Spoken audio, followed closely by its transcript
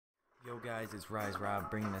Guys, it's Rise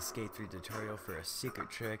Rob bringing a Skate 3 tutorial for a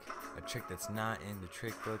secret trick, a trick that's not in the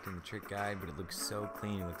trick book and the trick guide, but it looks so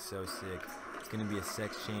clean, it looks so sick. It's going to be a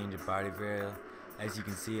sex change, a body varial. As you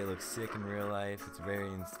can see, it looks sick in real life, it's very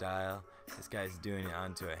in style. This guy's doing it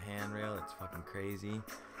onto a handrail, it's fucking crazy.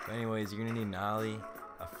 But anyways, you're going to need an ollie,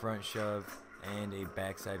 a front shove, and a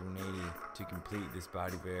backside 180 to complete this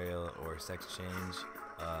body varial or sex change.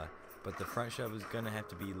 But the front shove is going to have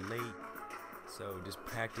to be late. So just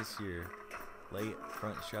practice your late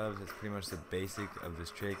front shoves. That's pretty much the basic of this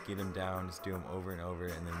trick. Get them down, just do them over and over,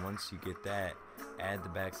 and then once you get that, add the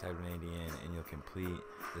backside 180 in and you'll complete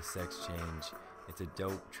the sex change. It's a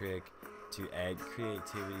dope trick to add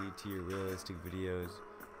creativity to your realistic videos,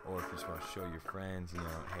 or if you just want to show your friends, you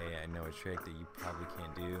know, hey, I know a trick that you probably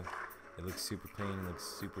can't do. It looks super clean, it looks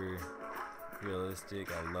super realistic.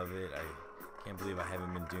 I love it. I can't believe I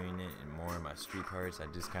haven't been doing it in more of my street parts. I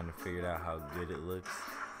just kind of figured out how good it looks.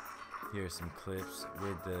 Here are some clips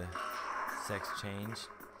with the sex change.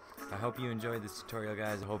 I hope you enjoyed this tutorial,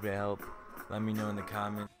 guys. I hope it helped. Let me know in the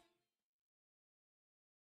comments.